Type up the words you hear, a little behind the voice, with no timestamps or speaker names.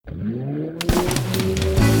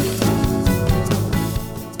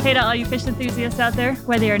Hey to all you fish enthusiasts out there,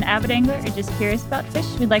 whether you're an avid angler or just curious about fish,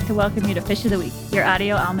 we'd like to welcome you to Fish of the Week, your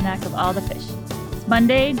audio almanac of all the fish. It's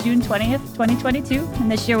Monday, June 20th, 2022,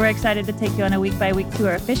 and this year we're excited to take you on a week-by-week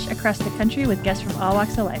tour of fish across the country with guests from all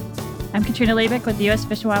walks of life. I'm Katrina Labick with the U.S.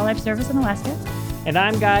 Fish and Wildlife Service in Alaska. And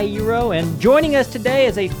I'm Guy Eero, and joining us today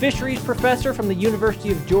is a fisheries professor from the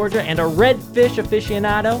University of Georgia and a redfish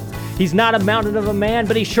aficionado. He's not a mountain of a man,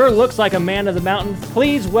 but he sure looks like a man of the mountain.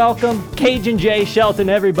 Please welcome Cajun Jay Shelton,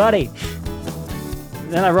 everybody.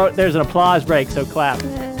 Then I wrote, there's an applause break, so clap.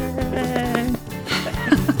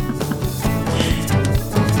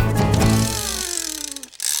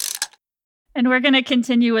 And we're going to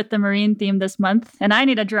continue with the marine theme this month, and I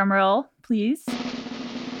need a drum roll, please.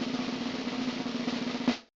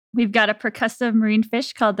 We've got a percussive marine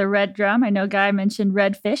fish called the red drum. I know Guy mentioned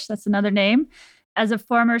redfish. That's another name. As a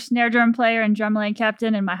former snare drum player and drumline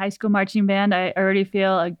captain in my high school marching band, I already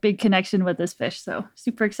feel a big connection with this fish. So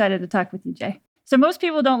super excited to talk with you, Jay. So most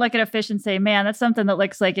people don't look at a fish and say, man, that's something that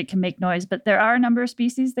looks like it can make noise. But there are a number of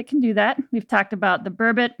species that can do that. We've talked about the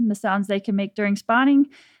burbot and the sounds they can make during spawning.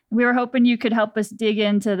 We were hoping you could help us dig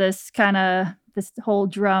into this whole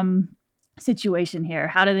drum situation here.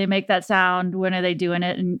 How do they make that sound? When are they doing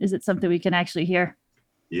it? And is it something we can actually hear?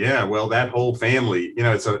 Yeah, well, that whole family,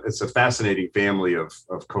 it's a fascinating family of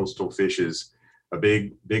coastal fishes, a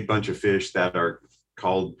big bunch of fish that are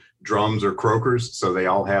called drums or croakers. So they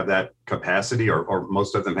all have that capacity, or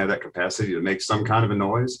most of them have that capacity to make some kind of a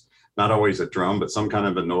noise, not always a drum, but some kind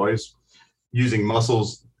of a noise using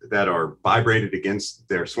muscles that are vibrated against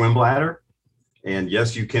their swim bladder. And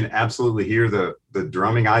yes, you can absolutely hear the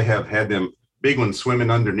drumming. I have had them big ones swimming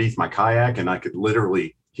underneath my kayak, and I could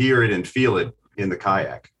literally hear it and feel it in the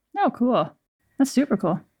kayak. Oh, cool. That's super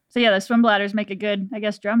cool. So yeah, the swim bladders make a good,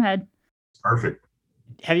 drum head. Perfect.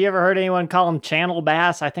 Have you ever heard anyone call them channel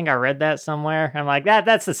bass? I think I read that somewhere. I'm like,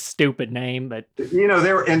 that's a stupid name, but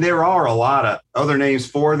there are a lot of other names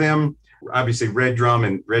for them. Obviously, red drum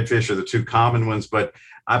and redfish are the two common ones, but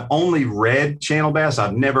I've only read channel bass.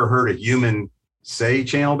 I've never heard a human say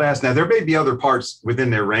channel bass. Now, there may be other parts within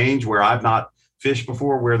their range where I've not fished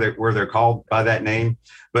before where they're called by that name,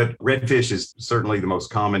 but redfish is certainly the most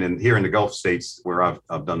common, and here in the Gulf states where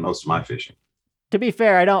I've done most of my fishing. To be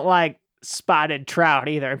fair, I don't like spotted trout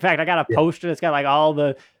either. In fact, I got a poster that's got like all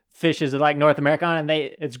the fishes of like North America on, and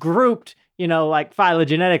it's grouped, like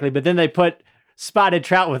phylogenetically, but then they put spotted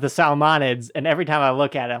trout with the salmonids, and every time I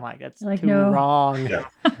look at it, I'm like, that's like, too wrong. Yeah.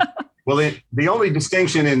 Well, the only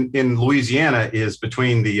distinction in Louisiana is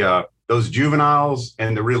between those juveniles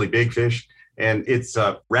and the really big fish, and it's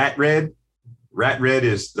rat red. Rat red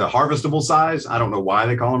is the harvestable size. I don't know why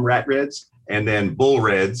they call them rat reds. And then bull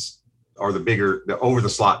reds are the over the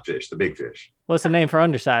slot fish, the big fish. What's the name for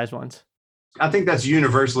undersized ones? I think that's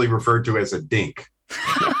universally referred to as a dink.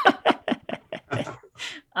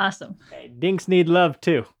 Awesome. Hey, dinks need love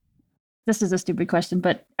too. This is a stupid question,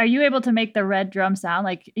 but are you able to make the red drum sound?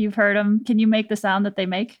 Like, you've heard them. Can you make the sound that they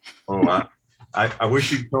make? Oh, I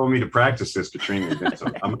wish you told me to practice this, Katrina. So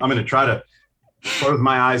I'm going to try to close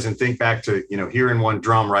my eyes and think back to, hearing one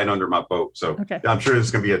drum right under my boat. So okay. I'm sure this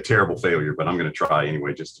is going to be a terrible failure, but I'm going to try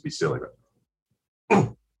anyway, just to be silly.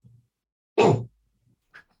 But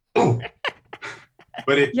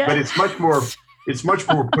it's much more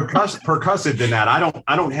percussive than that. I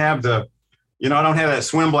don't have that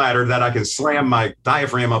swim bladder that I can slam my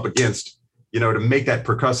diaphragm up against, to make that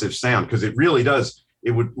percussive sound, because it really does. It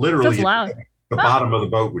would literally, the bottom of the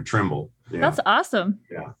boat would tremble. That's awesome.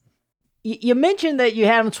 Yeah. You mentioned that you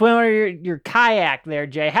had them swim under your kayak there,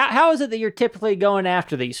 Jay. How is it that you're typically going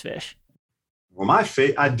after these fish? Well,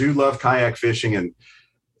 I do love kayak fishing, and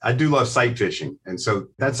I do love sight fishing. And so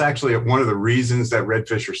that's actually one of the reasons that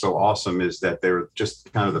redfish are so awesome, is that they're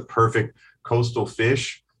just kind of the perfect coastal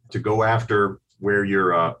fish to go after, where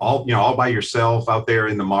you're all by yourself out there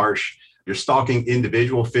in the marsh. You're stalking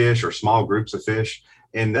individual fish or small groups of fish.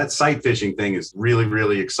 And that sight fishing thing is really,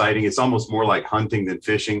 really exciting. It's almost more like hunting than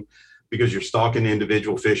fishing, because you're stalking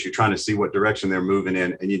individual fish. You're trying to see what direction they're moving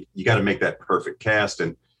in, and you got to make that perfect cast.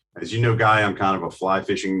 And as you know, Guy, I'm kind of a fly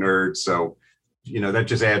fishing nerd. So, that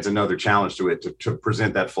just adds another challenge to it, to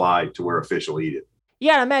present that fly to where a fish will eat it.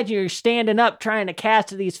 Yeah, I imagine you're standing up trying to cast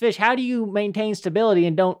to these fish. How do you maintain stability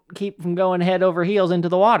and don't keep from going head over heels into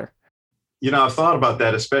the water? I've thought about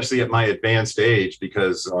that, especially at my advanced age,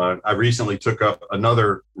 because I recently took up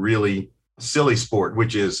another really silly sport,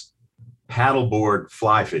 which is paddleboard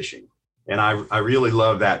fly fishing. And I really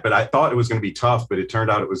love that. But I thought it was going to be tough, but it turned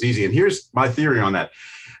out it was easy. And here's my theory on that.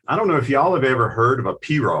 I don't know if y'all have ever heard of a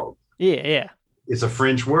pirogue. Yeah. It's a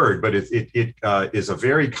French word, but it is a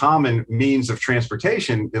very common means of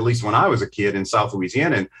transportation, at least when I was a kid in South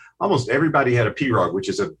Louisiana. And almost everybody had a pirogue, which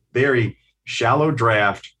is a very shallow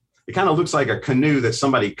draft. It kind of looks like a canoe that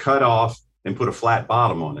somebody cut off and put a flat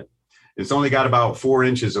bottom on it. It's only got about 4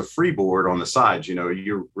 inches of freeboard on the sides. You know,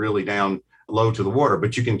 you're really down low to the water,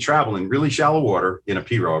 but you can travel in really shallow water in a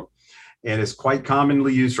pirogue. And it's quite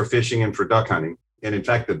commonly used for fishing and for duck hunting. And in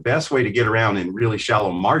fact, the best way to get around in really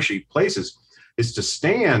shallow marshy places is to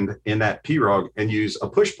stand in that pirogue and use a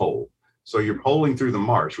push pole. So you're poling through the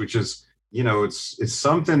marsh, which is, you know, it's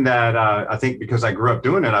something that I think because I grew up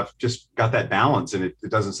doing it, I've just got that balance, and it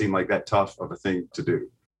doesn't seem like that tough of a thing to do.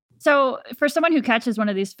 So for someone who catches one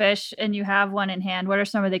of these fish and you have one in hand, what are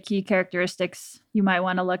some of the key characteristics you might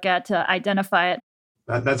want to look at to identify it?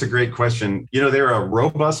 That's a great question. You know, they're a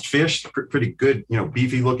robust fish, pretty good, you know,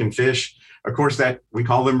 beefy looking fish. Of course, that we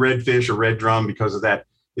call them redfish or red drum because of that.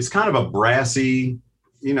 It's kind of a brassy,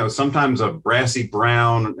 you know, sometimes a brassy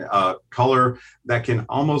brown color that can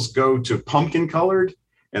almost go to pumpkin colored.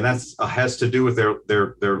 And that's has to do with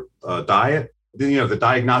their diet. Then, you know, the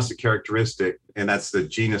diagnostic characteristic, and that's the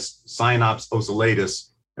genus Cyanops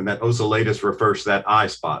ocellatus. And that ocellatus refers to that eye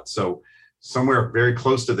spot. So somewhere very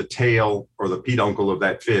close to the tail or the peduncle of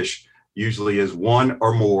that fish usually is one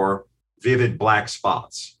or more vivid black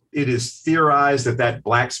spots. It is theorized that that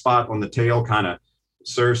black spot on the tail kind of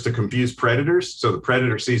serves to confuse predators. So the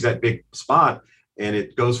predator sees that big spot and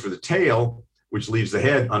it goes for the tail, which leaves the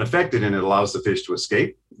head unaffected, and it allows the fish to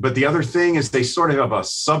escape. But the other thing is they sort of have a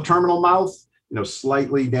subterminal mouth, you know,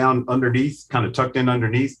 slightly down underneath, kind of tucked in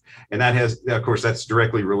underneath. And that has, of course, that's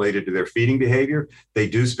directly related to their feeding behavior. They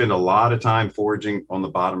do spend a lot of time foraging on the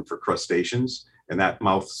bottom for crustaceans, and that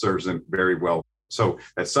mouth serves them very well. So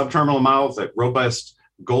that subterminal mouth, that robust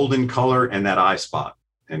golden color, and that eye spot.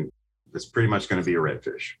 And it's pretty much going to be a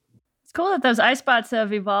redfish. It's cool that those eye spots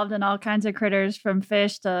have evolved in all kinds of critters, from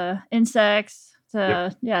fish to insects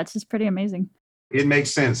to, yeah, it's just pretty amazing. It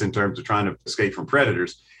makes sense in terms of trying to escape from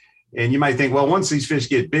predators. And you might think, well, once these fish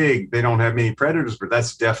get big, they don't have many predators, but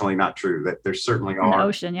that's definitely not true. That there certainly are. In the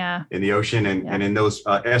ocean, yeah. In the ocean and in those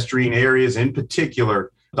estuarine areas in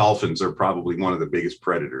particular, dolphins are probably one of the biggest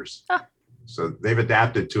predators. Huh. So they've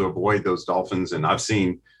adapted to avoid those dolphins. And I've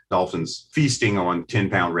seen dolphins feasting on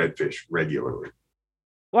 10-pound redfish regularly.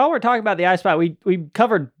 While we're talking about the eye spot, we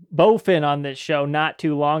covered bowfin on this show not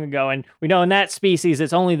too long ago. And we know in that species,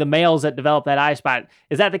 it's only the males that develop that eye spot.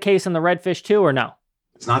 Is that the case in the redfish too, or no?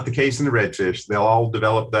 It's not the case in the redfish. They'll all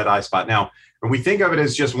develop that eye spot. Now, when we think of it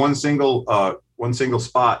as just one single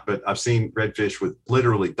spot, but I've seen redfish with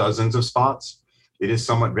literally dozens of spots. It is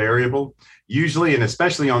somewhat variable. Usually, and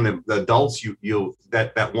especially on the adults, you'll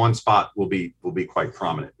that one spot will be quite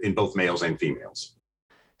prominent in both males and females.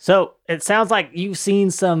 So it sounds like you've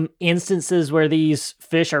seen some instances where these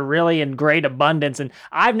fish are really in great abundance. And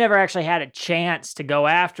I've never actually had a chance to go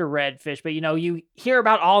after redfish, but you know, you hear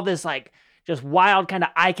about all this like just wild kind of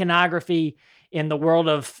iconography in the world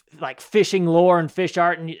of like fishing lore and fish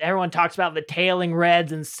art. And everyone talks about the tailing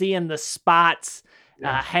reds and seeing the spots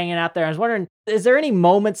hanging out there. I was wondering, is there any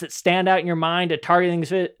moments that stand out in your mind to targeting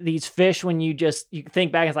these fish when you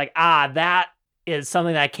think back and it's like, that is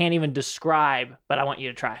something that I can't even describe, but I want you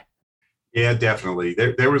to try? Yeah, definitely.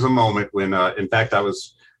 There was a moment when, in fact, I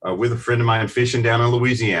was with a friend of mine fishing down in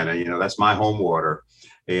Louisiana. You know, that's my home water.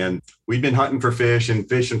 And we'd been hunting for fish and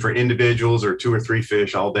fishing for individuals or 2 or 3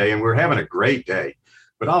 fish all day. And we were having a great day.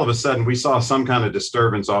 But all of a sudden, we saw some kind of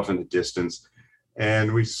disturbance off in the distance.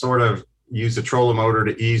 And we sort of used a trolling motor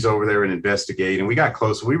to ease over there and investigate. And we got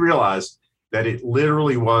close. We realized that it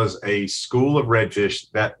literally was a school of redfish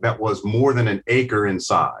that was more than an acre in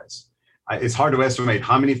size. It's hard to estimate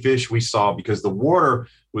how many fish we saw because the water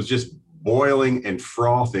was just boiling and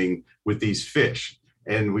frothing with these fish.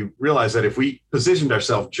 And we realized that if we positioned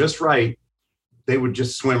ourselves just right, they would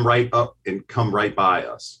just swim right up and come right by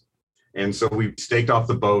us. And so we staked off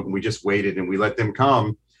the boat and we just waited and we let them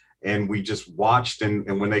come. And we just watched.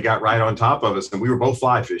 And when they got right on top of us, and we were both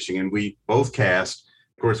fly fishing and we both cast,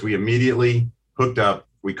 of course, we immediately hooked up.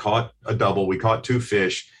 We caught a double. We caught 2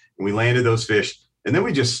 fish and we landed those fish. And then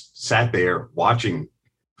we just sat there watching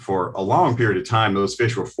for a long period of time. Those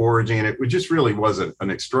fish were foraging, and it just really was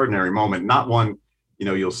an extraordinary moment. Not one, you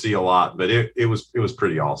know, you'll see a lot, but it was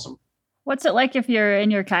pretty awesome. What's it like if you're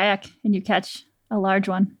in your kayak and you catch a large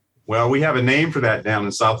one? Well, we have a name for that down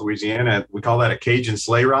in South Louisiana. We call that a Cajun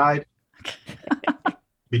sleigh ride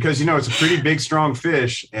because, you know, it's a pretty big, strong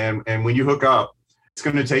fish. And when you hook up, it's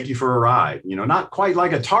going to take you for a ride, you know, not quite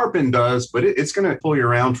like a tarpon does, but it's going to pull you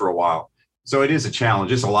around for a while. So it is a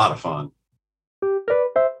challenge. It's a lot of fun.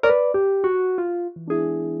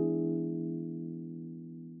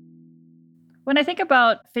 When I think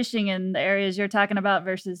about fishing in the areas you're talking about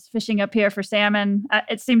versus fishing up here for salmon,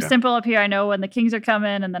 it seems simple up here. I know when the kings are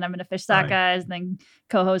coming, and then I'm going to fish sockeyes and then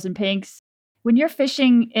cohos and pinks. When you're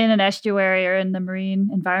fishing in an estuary or in the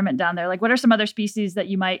marine environment down there, like what are some other species that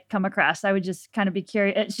you might come across? I would just kind of be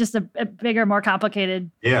curious. It's just a bigger, more complicated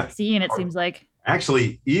scene, it seems like.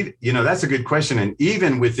 Actually, that's a good question. And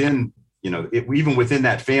even within, even within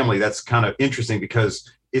that family, that's kind of interesting because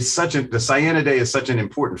the Cyanidae is such an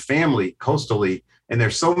important family coastally, and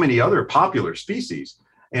there's so many other popular species.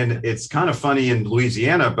 And it's kind of funny in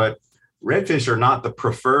Louisiana, but redfish are not the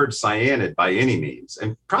preferred cyanid by any means,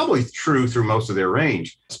 and probably true through most of their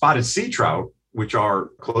range. Spotted sea trout, which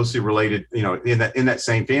are closely related, in that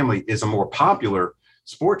same family, is a more popular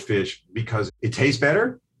sport fish because it tastes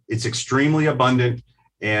better, it's extremely abundant,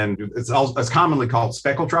 and it's commonly called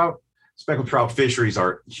speckled trout. Speckled trout fisheries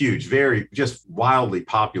are huge, very just wildly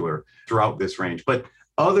popular throughout this range. But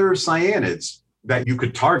other cyanids that you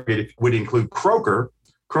could target would include croaker.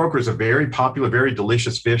 Croaker is a very popular, very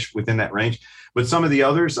delicious fish within that range. But some of the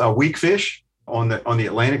others, weak fish on the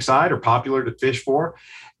Atlantic side, are popular to fish for.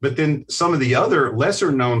 But then some of the other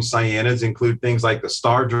lesser known cyanids include things like the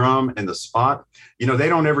star drum and the spot. They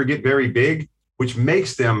don't ever get very big, which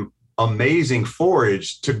makes them amazing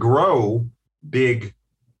forage to grow big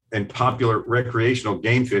and popular recreational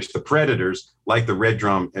game fish, the predators like the red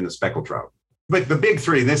drum and the speckled trout. But the big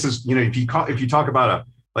three, this is, if you talk about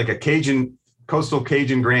a coastal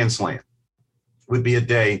Cajun Grand Slam, would be a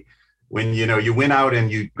day when, you went out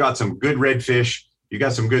and you got some good redfish, you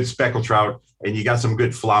got some good speckled trout, and you got some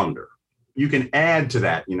good flounder. You can add to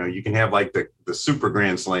that, you can have like the super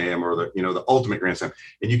Grand Slam or the ultimate Grand Slam,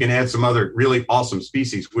 and you can add some other really awesome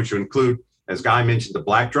species, which would include, as Guy mentioned, the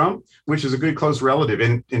black drum, which is a good close relative.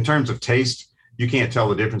 In terms of taste, you can't tell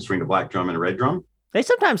the difference between a black drum and a red drum. They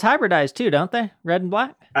sometimes hybridize too, don't they? Red and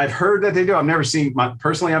black? I've heard that they do. I've never seen,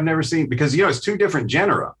 because, it's two different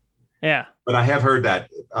genera. Yeah. But I have heard that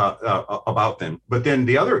about them. But then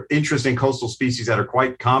the other interesting coastal species that are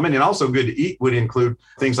quite common and also good to eat would include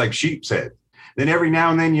things like sheep's head. Then every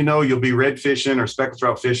now and then, you'll be red fishing or speckled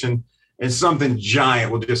trout fishing, and something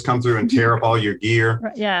giant will just come through and tear up all your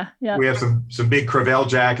gear. Yeah. We have some big crevalle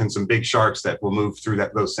jack and some big sharks that will move through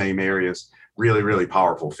those same areas. Really, really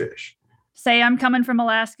powerful fish. Say I'm coming from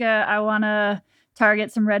Alaska. I want to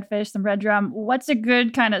target some redfish, some red drum. What's a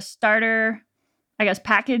good kind of starter, I guess,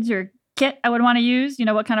 package or kit I would want to use?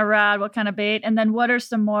 What kind of rod, what kind of bait? And then what are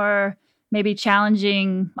some more maybe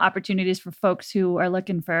challenging opportunities for folks who are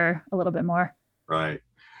looking for a little bit more? Right.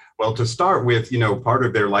 Well, to start with, part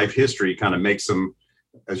of their life history kind of makes them,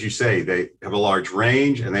 as you say, they have a large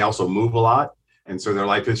range and they also move a lot. And so their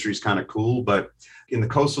life history is kind of cool. But in the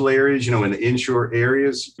coastal areas, in the inshore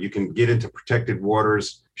areas, you can get into protected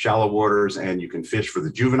waters, shallow waters, and you can fish for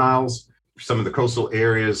the juveniles. Some of the coastal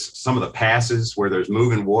areas, some of the passes where there's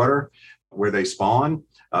moving water, where they spawn,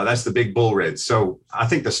 that's the big bull reds. So I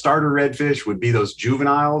think the starter redfish would be those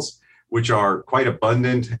juveniles, which are quite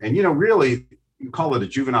abundant. And, really, you call it a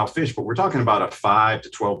juvenile fish, but we're talking about a 5 to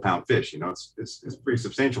 12 pound fish. It's a pretty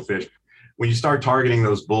substantial fish. When you start targeting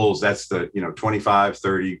those bulls, that's the 25,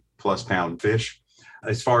 30 plus pound fish.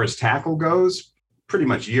 As far as tackle goes, pretty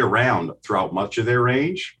much year round throughout much of their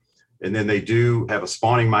range. And then they do have a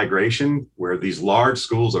spawning migration where these large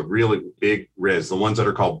schools of really big reds, the ones that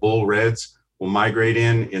are called bull reds, will migrate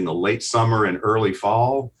in the late summer and early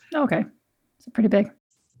fall. Okay. So pretty big.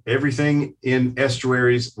 Everything in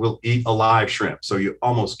estuaries will eat a live shrimp. So you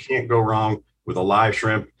almost can't go wrong with a live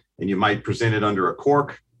shrimp, and you might present it under a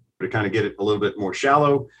cork to kind of get it a little bit more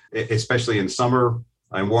shallow, especially in summer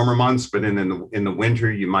and warmer months. But in the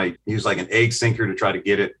winter, you might use like an egg sinker to try to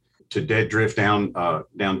get it to dead drift down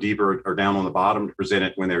deeper or down on the bottom to present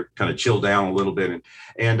it when they're kind of chilled down a little bit.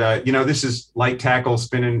 And this is light tackle,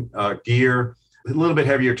 spinning gear, a little bit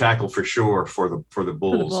heavier tackle for sure for the bulls. For the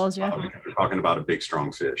bulls, yeah. We're talking about a big,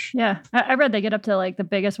 strong fish. Yeah. I read they get up to like the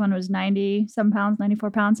biggest one was 90-some pounds,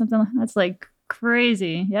 94 pounds, something. That's like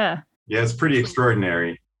crazy. Yeah. Yeah, it's pretty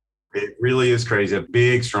extraordinary. It really is crazy. A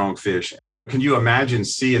big, strong fish. Can you imagine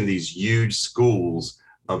seeing these huge schools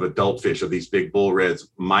of adult fish, of these big bull reds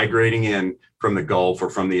migrating in from the Gulf or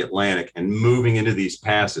from the Atlantic and moving into these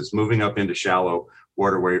passes, moving up into shallow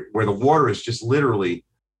water where the water is just literally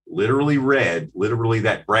red, literally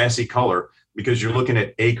that brassy color, because you're looking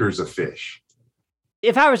at acres of fish.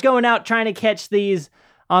 If I was going out trying to catch these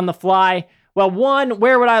on the fly, well, one,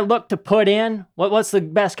 where would I look to put in? What's the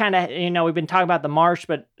best kind of, we've been talking about the marsh,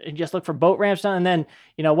 but just look for boat ramps down. And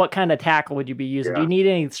then, what kind of tackle would you be using? Yeah. Do you need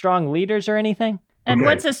any strong leaders or anything? And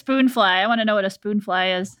what's a spoon fly? I want to know what a spoon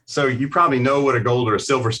fly is. So you probably know what a gold or a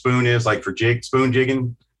silver spoon is, like for spoon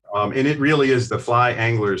jigging. And it really is the fly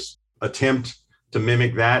angler's attempt to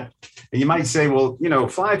mimic that. And you might say, well,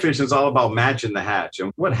 fly fishing is all about matching the hatch.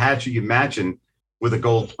 And what hatch are you matching with a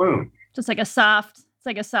gold spoon? Just like it's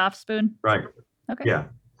like a soft spoon. Right. Okay. Yeah.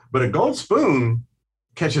 But a gold spoon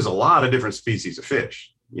catches a lot of different species of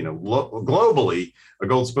fish. Globally, a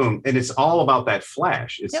gold spoon, and it's all about that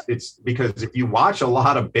flash. It's because if you watch a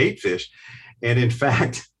lot of bait fish, and in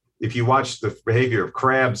fact, if you watch the behavior of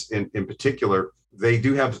crabs in particular, they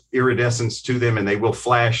do have iridescence to them, and they will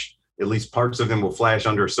flash. At least parts of them will flash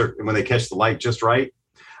under a certain, when they catch the light just right.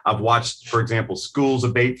 I've watched, for example, schools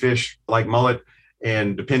of bait fish like mullet,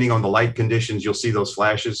 and depending on the light conditions, you'll see those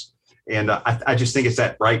flashes. And I just think it's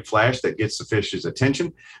that bright flash that gets the fish's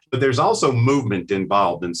attention. But there's also movement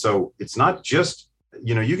involved. And so it's not just,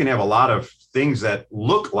 you can have a lot of things that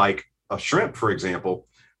look like a shrimp, for example,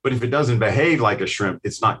 but if it doesn't behave like a shrimp,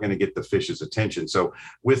 it's not going to get the fish's attention. So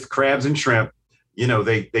with crabs and shrimp,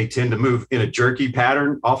 they tend to move in a jerky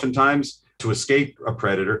pattern oftentimes to escape a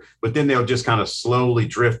predator, but then they'll just kind of slowly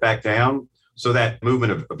drift back down. So that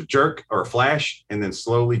movement of a jerk or a flash and then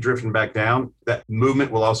slowly drifting back down, that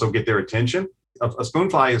movement will also get their attention. A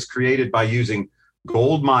spoonfly is created by using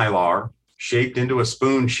gold mylar shaped into a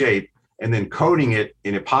spoon shape and then coating it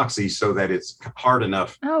in epoxy so that it's hard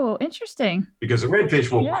enough. Oh, interesting. Because the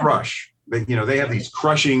redfish will crush. They have these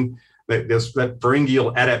crushing, that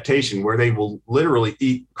pharyngeal adaptation where they will literally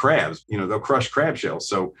eat crabs. They'll crush crab shells.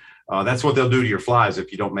 So that's what they'll do to your flies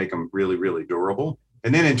if you don't make them really, really durable.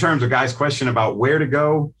 And then in terms of guys' question about where to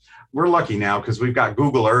go, we're lucky now because we've got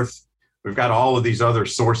Google Earth. We've got all of these other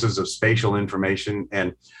sources of spatial information.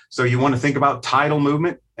 And so you want to think about tidal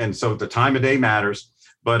movement. And so the time of day matters.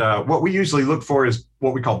 But what we usually look for is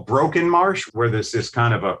what we call broken marsh, where there's this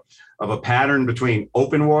kind of a pattern between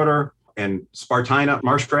open water and Spartina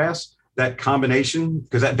marsh grass. That combination,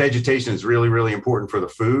 because that vegetation is really, really important for the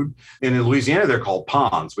food. And in Louisiana, they're called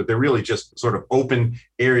ponds, but they're really just sort of open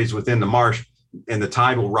areas within the marsh. And the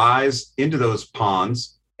tide will rise into those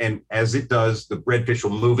ponds. And as it does, the redfish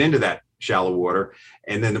will move into that shallow water.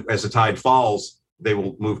 And then as the tide falls, they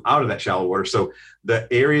will move out of that shallow water. So the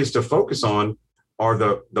areas to focus on are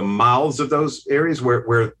the mouths of those areas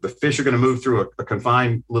where the fish are going to move through a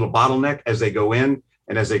confined little bottleneck as they go in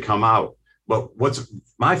and as they come out. But what's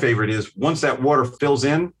my favorite is once that water fills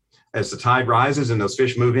in, as the tide rises and those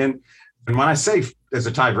fish move in. And when I say as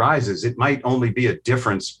the tide rises, it might only be a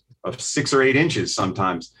difference of 6 or 8 inches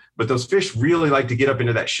sometimes, but those fish really like to get up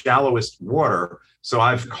into that shallowest water. So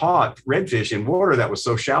I've caught redfish in water that was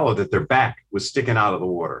so shallow that their back was sticking out of the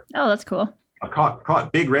water. Oh, that's cool. I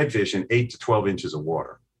caught big redfish in 8 to 12 inches of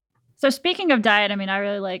water. So speaking of diet, I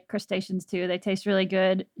really like crustaceans too. They taste really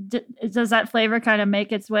good. Does that flavor kind of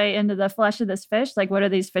make its way into the flesh of this fish? Like, what do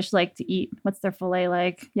these fish like to eat? What's their fillet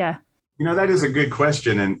like? Yeah. That is a good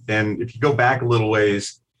question. And if you go back a little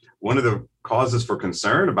ways, one of the causes for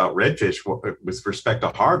concern about redfish with respect to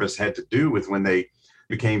harvest had to do with when they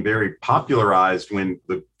became very popularized, when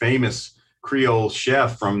the famous Creole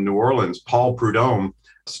chef from New Orleans, Paul Prudhomme,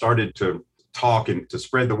 started to talk and to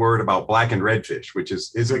spread the word about blackened redfish, which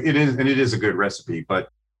is a good recipe. But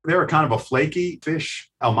they're a kind of a flaky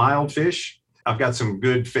fish, a mild fish. I've got some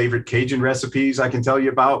good favorite Cajun recipes I can tell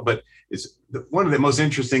you about, but it's one of the most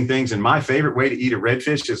interesting things. And my favorite way to eat a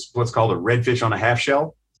redfish is what's called a redfish on a half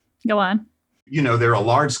shell. Go on. They're a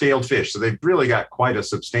large scaled fish. So they've really got quite a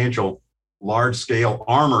substantial large scale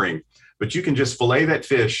armoring, but you can just fillet that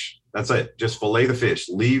fish. That's it. Just fillet the fish,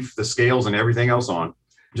 leave the scales and everything else on.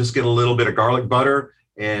 Just get a little bit of garlic butter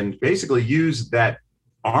and basically use that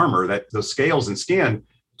armor, those scales and skin,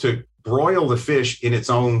 to broil the fish in its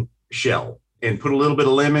own shell and put a little bit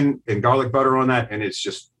of lemon and garlic butter on that. And it's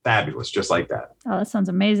just fabulous, just like that. Oh, that sounds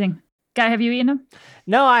amazing. Guy, have you eaten them?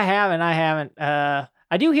 No, I haven't.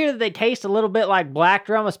 I do hear that they taste a little bit like black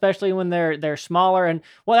drum, especially when they're smaller. And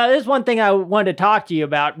well, there's one thing I wanted to talk to you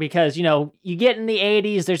about because, you get in the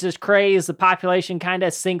 80s, there's this craze, the population kind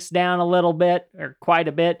of sinks down a little bit or quite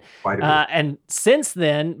a bit. And since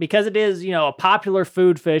then, because it is, a popular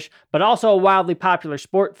food fish, but also a wildly popular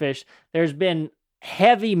sport fish, there's been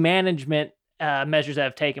heavy management measures that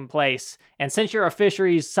have taken place. And since you're a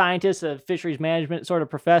fisheries scientist, a fisheries management sort of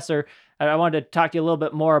professor, I wanted to talk to you a little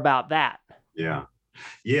bit more about that. Yeah.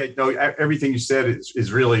 Yeah, everything you said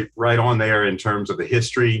is really right on there in terms of the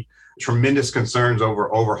history. Tremendous concerns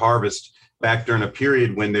over harvest back during a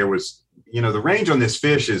period when there was, the range on this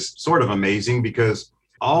fish is sort of amazing because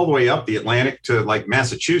all the way up the Atlantic to like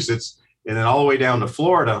Massachusetts, and then all the way down to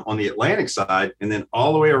Florida on the Atlantic side, and then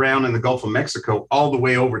all the way around in the Gulf of Mexico, all the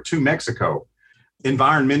way over to Mexico.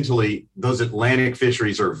 Environmentally, those Atlantic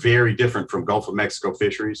fisheries are very different from Gulf of Mexico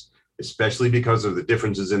fisheries. especially because of the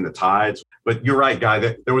differences in the tides. But you're right, Guy,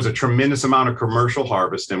 that there was a tremendous amount of commercial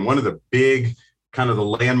harvest. And one of the big kind of the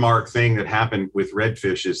landmark thing that happened with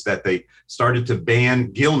redfish is that they started to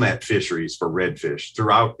ban gillnet fisheries for redfish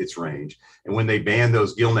throughout its range. And when they banned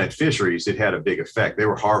those gillnet fisheries, it had a big effect. They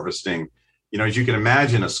were harvesting, as you can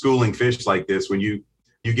imagine, a schooling fish like this, when you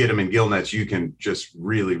get them in gillnets, you can just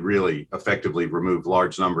really, really effectively remove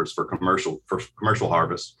large numbers for commercial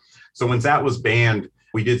harvest. So when that was banned,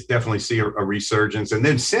 we did definitely see a resurgence. And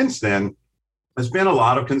then since then, there's been a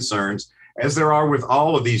lot of concerns, as there are with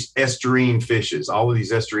all of these estuarine fishes, all of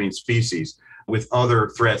these estuarine species, with other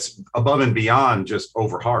threats above and beyond just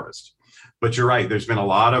overharvest. But you're right, there's been a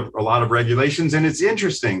lot of regulations, and it's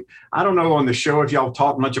interesting. I don't know on the show if y'all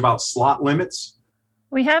talked much about slot limits.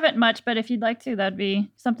 We haven't much, but if you'd like to, that'd be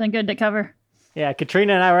something good to cover. Yeah,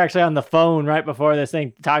 Katrina and I were actually on the phone right before this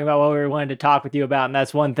thing talking about what we wanted to talk with you about, and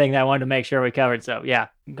that's one thing that I wanted to make sure we covered. So yeah,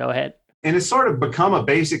 go ahead. And it's sort of become a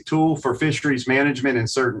basic tool for fisheries management in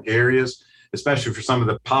certain areas, especially for some of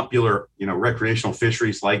the popular, recreational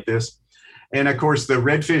fisheries like this. And of course, the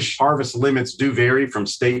redfish harvest limits do vary from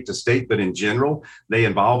state to state, but in general, they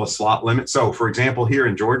involve a slot limit. So for example, here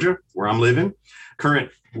in Georgia, where I'm living,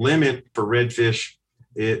 current limit for redfish,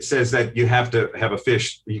 it says that you have to have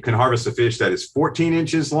you can harvest a fish that is 14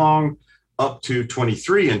 inches long up to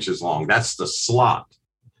 23 inches long. That's the slot.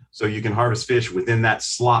 So you can harvest fish within that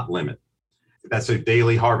slot limit. That's a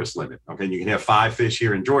daily harvest limit. Okay, and you can have 5 fish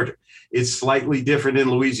here in Georgia. It's slightly different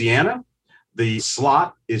in Louisiana. The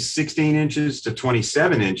slot is 16 inches to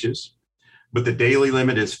 27 inches, but the daily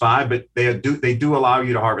limit is 5, but they do allow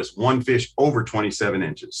you to harvest 1 fish over 27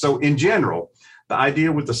 inches. So in general, the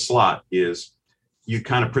idea with the slot is you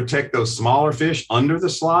kind of protect those smaller fish under the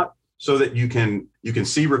slot so that you can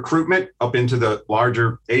see recruitment up into the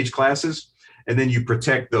larger age classes. And then you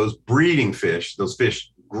protect those breeding fish, those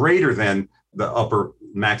fish greater than the upper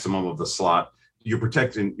maximum of the slot. You're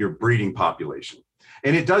protecting your breeding population.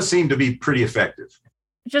 And it does seem to be pretty effective.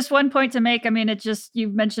 Just one point to make. I mean,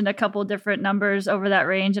 you've mentioned a couple different numbers over that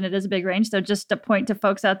range, and it is a big range. So just a point to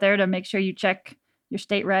folks out there to make sure you check your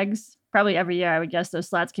state regs. Probably every year, I would guess those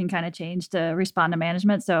slots can kind of change to respond to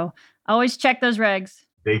management. So always check those regs.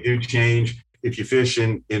 They do change. If you fish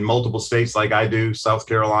in multiple states like I do, South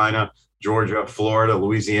Carolina, Georgia, Florida,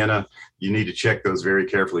 Louisiana, you need to check those very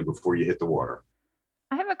carefully before you hit the water.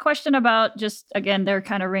 I have a question about just, again, their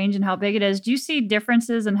kind of range and how big it is. Do you see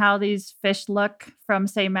differences in how these fish look from,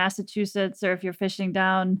 say, Massachusetts, or if you're fishing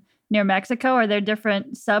down near Mexico? Are there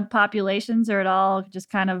different subpopulations, or at all just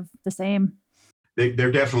kind of the same?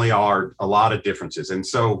 There definitely are a lot of differences. And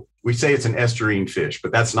so we say it's an estuarine fish,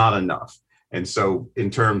 but that's not enough. And so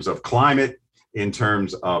in terms of climate, in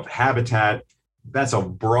terms of habitat, that's a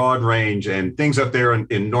broad range, and things up there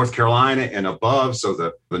in North Carolina and above. So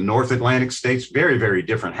the North Atlantic states, very, very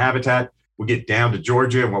different habitat. We get down to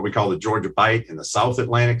Georgia and what we call the Georgia Bight in the South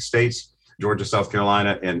Atlantic states, Georgia, South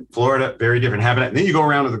Carolina, and Florida, very different habitat. And then you go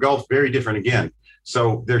around to the Gulf, very different again.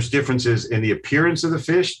 So there's differences in the appearance of the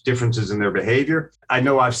fish, differences in their behavior. I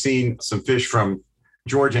know I've seen some fish from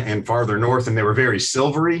Georgia and farther north, and they were very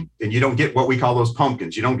silvery, and you don't get what we call those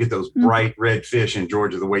pumpkins. You don't get those bright red fish in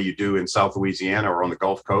Georgia the way you do in South Louisiana or on the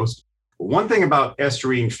Gulf Coast. One thing about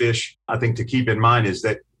estuarine fish, I think, to keep in mind is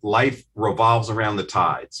that life revolves around the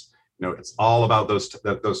tides. It's all about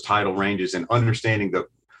those tidal ranges and understanding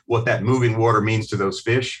what that moving water means to those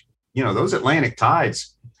fish. Those Atlantic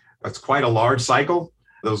tides, that's quite a large cycle.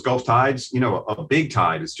 Those Gulf tides, a big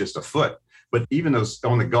tide is just a foot. But even those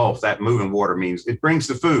on the Gulf, that moving water means it brings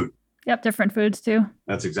the food. Yep, different foods too.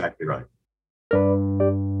 That's exactly right.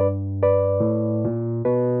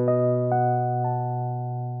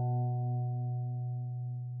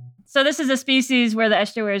 So this is a species where the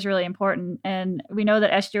estuary is really important. And we know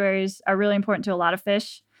that estuaries are really important to a lot of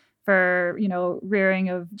fish for, rearing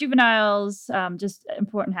of juveniles, just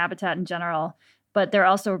important habitat in general. But they're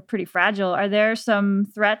also pretty fragile. Are there some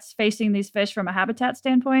threats facing these fish from a habitat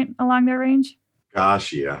standpoint along their range?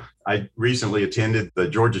 Gosh, yeah. I recently attended the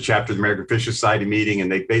Georgia chapter of the American Fish Society meeting,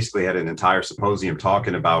 and they basically had an entire symposium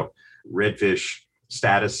talking about redfish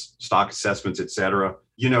status, stock assessments, et cetera.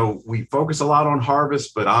 We focus a lot on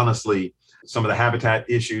harvest, but honestly, some of the habitat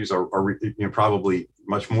issues are probably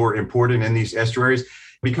much more important in these estuaries,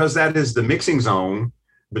 because that is the mixing zone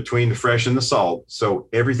between the fresh and the salt. So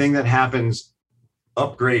everything that happens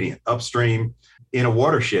upstream in a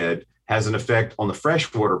watershed has an effect on the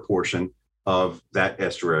freshwater portion of that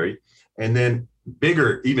estuary. And then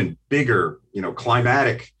even bigger,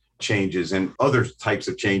 climatic changes and other types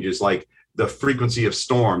of changes, like the frequency of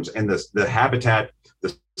storms and the habitat,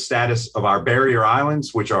 the status of our barrier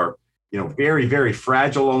islands, which are very, very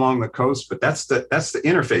fragile along the coast. But that's the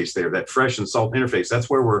interface there, that fresh and salt interface. That's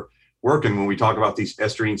where we're working when we talk about these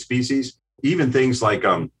estuarine species. Even things like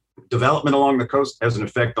development along the coast has an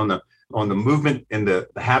effect on the movement and the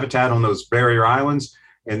habitat on those barrier islands.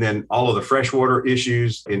 And then all of the freshwater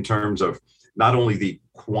issues in terms of not only the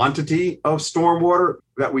quantity of stormwater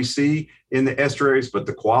that we see in the estuaries, but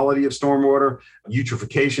the quality of stormwater,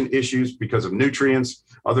 eutrophication issues because of nutrients,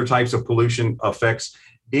 other types of pollution effects,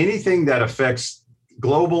 anything that affects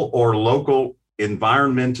global or local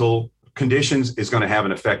environmental conditions is going to have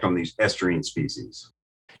an effect on these estuarine species.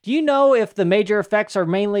 Do you know if the major effects are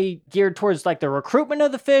mainly geared towards like the recruitment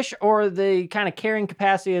of the fish or the kind of carrying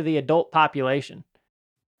capacity of the adult population?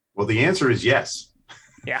 Well, the answer is yes.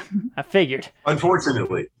 Yeah, I figured.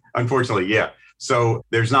 Unfortunately, yeah. So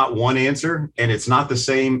there's not one answer, and it's not the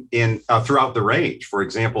same in throughout the range. For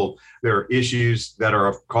example, there are issues that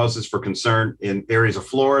are causes for concern in areas of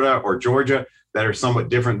Florida or Georgia that are somewhat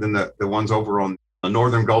different than the ones over on the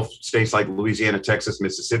northern Gulf states like Louisiana, Texas,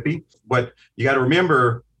 Mississippi. But you got to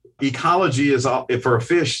remember, ecology is all, for a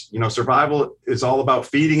fish, survival is all about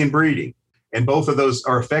feeding and breeding. And both of those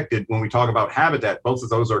are affected when we talk about habitat. Both of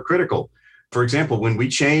those are critical. For example, when we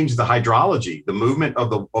change the hydrology, the movement of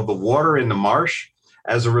the water in the marsh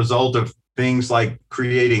as a result of things like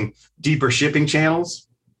creating deeper shipping channels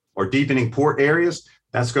or deepening port areas,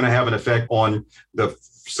 that's going to have an effect on the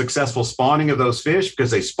successful spawning of those fish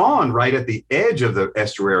because they spawn right at the edge of the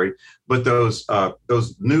estuary. But those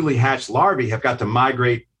newly hatched larvae have got to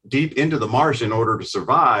migrate deep into the marsh in order to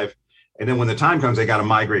survive. And then when the time comes, they got to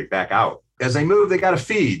migrate back out. As they move, they got to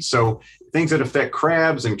feed. So things that affect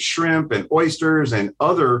crabs and shrimp and oysters and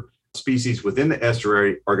other species within the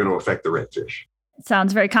estuary are going to affect the redfish. It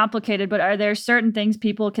sounds very complicated, but are there certain things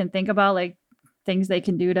people can think about, like things they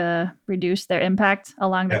can do to reduce their impact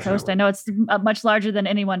along the coast? I know it's much larger than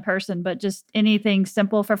any one person, but just anything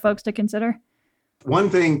simple for folks to consider? One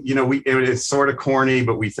thing, it's sort of corny,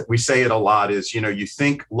 but we say it a lot is, you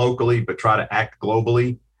think locally, but try to act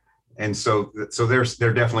globally. And so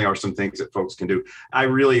there definitely are some things that folks can do. I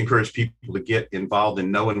really encourage people to get involved in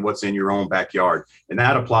knowing what's in your own backyard. And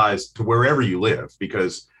that applies to wherever you live,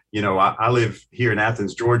 because, I live here in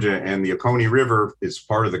Athens, Georgia, and the Oconee River is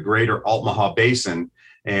part of the greater Altamaha Basin.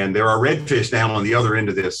 And there are redfish down on the other end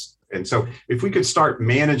of this. And so if we could start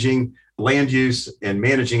managing land use and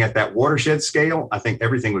managing at that watershed scale, I think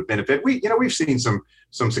everything would benefit. We've seen some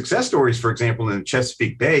success stories, for example, in the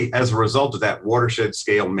Chesapeake Bay as a result of that watershed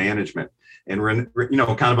scale management and,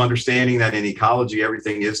 kind of understanding that in ecology,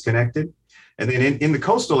 everything is connected. And then in the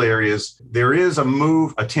coastal areas, there is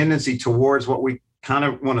a tendency towards what we kind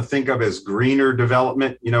of want to think of as greener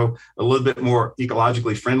development, a little bit more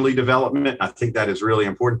ecologically friendly development. I think that is really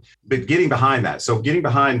important, but getting behind that. So getting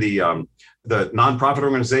behind the nonprofit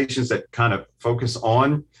organizations that kind of focus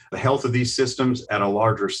on the health of these systems at a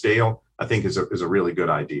larger scale, I think is a really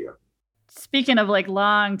good idea. Speaking of like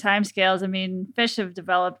long time scales, I mean, fish have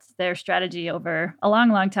developed their strategy over a long,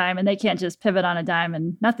 long time, and they can't just pivot on a dime,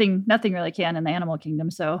 and nothing really can in the animal kingdom.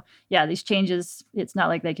 So yeah, these changes, it's not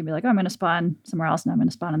like they can be like, oh, I'm going to spawn somewhere else and I'm going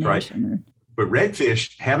to spawn in the ocean. But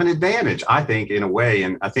redfish have an advantage, I think, in a way.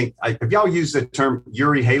 And I think, have y'all used the term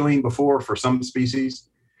euryhaline before for some species?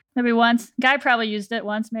 Maybe once. Guy probably used it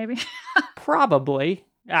once, maybe. Probably.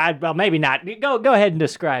 Well, maybe not. Go ahead and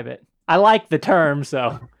describe it. I like the term,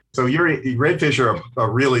 so. So redfish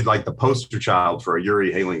are really like the poster child for a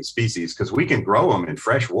euryhaline species because we can grow them in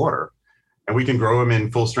fresh water and we can grow them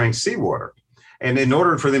in full strength seawater. And in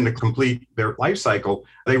order for them to complete their life cycle,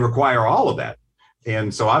 they require all of that.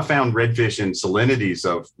 And so I found redfish in salinities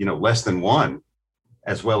of, less than 1,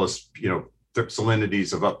 as well as,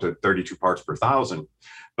 salinities of up to 32 parts per thousand.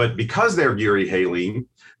 But because they're euryhaline,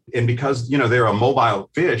 and because, they're a mobile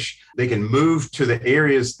fish, they can move to the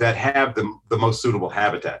areas that have the most suitable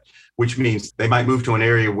habitat, which means they might move to an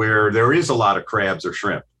area where there is a lot of crabs or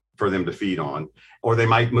shrimp for them to feed on, or they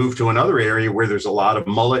might move to another area where there's a lot of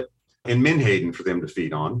mullet and menhaden for them to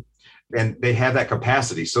feed on. And they have that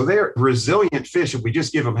capacity. So they're resilient fish. If we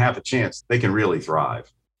just give them half a chance, they can really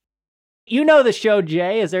thrive. You know the show,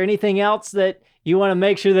 Jay. Is there anything else that you want to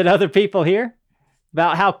make sure that other people hear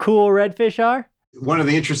about how cool redfish are? One of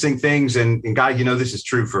the interesting things, and Guy, this is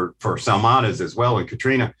true for salmonas as well, and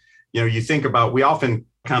Katrina, you think about, we often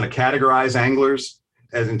kind of categorize anglers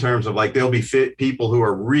as in terms of like, there'll be fit people who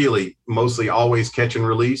are really mostly always catch and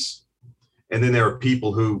release. And then there are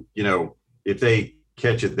people who, if they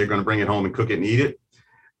catch it, they're going to bring it home and cook it and eat it.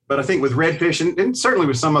 But I think with redfish, and certainly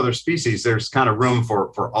with some other species, there's kind of room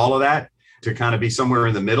for all of that to kind of be somewhere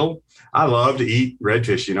in the middle. I love to eat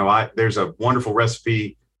redfish. There's a wonderful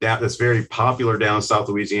recipe that's very popular down in South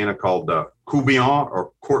Louisiana called courtbouillon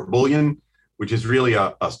or court bouillon, which is really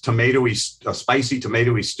a spicy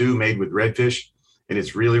tomatoey stew made with redfish. And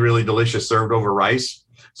it's really, really delicious served over rice.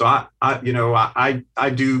 So I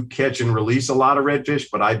do catch and release a lot of redfish,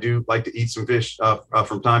 but I do like to eat some fish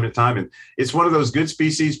from time to time. And it's one of those good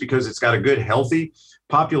species because it's got a good, healthy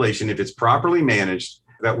population. If it's properly managed,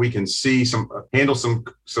 that we can see handle some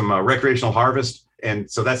recreational harvest. And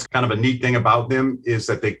so that's kind of a neat thing about them, is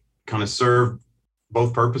that they kind of serve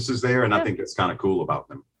both purposes there. And I think that's kind of cool about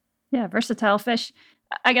them. Yeah, versatile fish.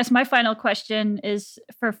 I guess my final question is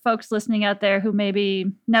for folks listening out there who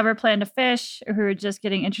maybe never plan to fish or who are just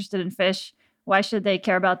getting interested in fish. Why should they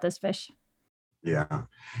care about this fish? Yeah,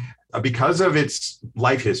 because of its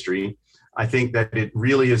life history, I think that it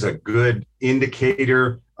really is a good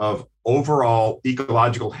indicator of overall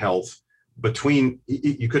ecological health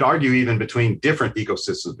you could argue even between different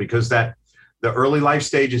ecosystems, because the early life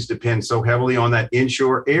stages depend so heavily on that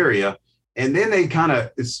inshore area. And then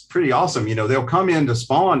it's pretty awesome. They'll come in to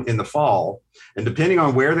spawn in the fall, and depending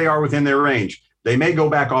on where they are within their range, they may go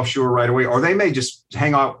back offshore right away, or they may just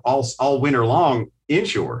hang out all winter long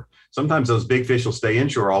inshore. Sometimes those big fish will stay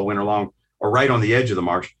inshore all winter long or right on the edge of the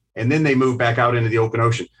marsh, and then they move back out into the open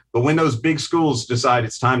ocean. But when those big schools decide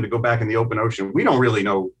it's time to go back in the open ocean, we don't really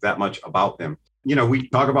know that much about them. We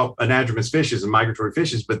talk about anadromous fishes and migratory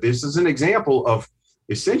fishes, but this is an example of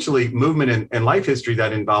essentially movement and life history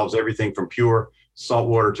that involves everything from pure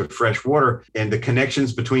saltwater to fresh water and the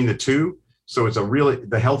connections between the two. So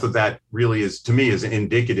the health of that really is, to me, is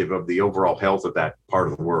indicative of the overall health of that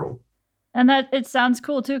part of the world. And that it sounds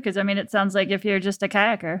cool too, because it sounds like if you're just a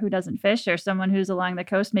kayaker who doesn't fish, or someone who's along the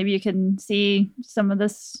coast, maybe you can see some of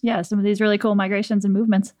these really cool migrations and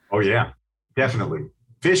movements. Oh yeah, definitely.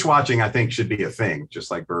 Fish watching, I think, should be a thing, just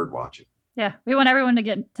like bird watching. Yeah, we want everyone to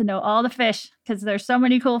get to know all the fish, because there's so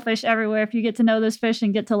many cool fish everywhere. If you get to know those fish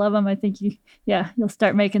and get to love them, I think you'll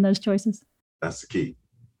start making those choices. That's the key.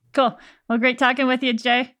 Cool. Well, great talking with you,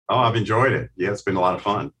 Jay. Oh, I've enjoyed it. Yeah, it's been a lot of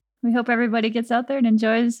fun. We hope everybody gets out there and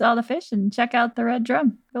enjoys all the fish, and check out the Red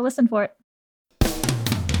Drum. Go listen for it.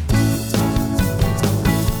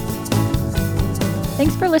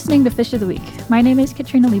 Thanks for listening to Fish of the Week. My name is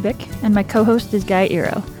Katrina Liebig, and my co-host is Guy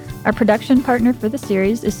Iro. Our production partner for the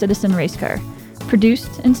series is Citizen Racecar.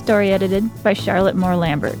 Produced and story edited by Charlotte Moore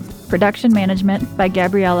Lambert. Production management by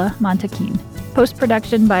Gabriella Montaquin.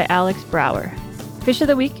 Post-production by Alex Brower. Fish of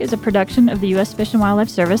the Week is a production of the U.S. Fish and Wildlife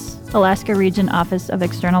Service, Alaska Region Office of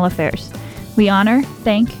External Affairs. We honor,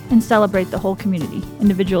 thank, and celebrate the whole community,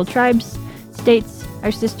 individual tribes, states,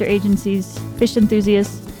 our sister agencies, fish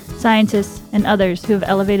enthusiasts, scientists, and others who have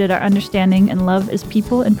elevated our understanding and love as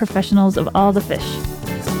people and professionals of all the fish.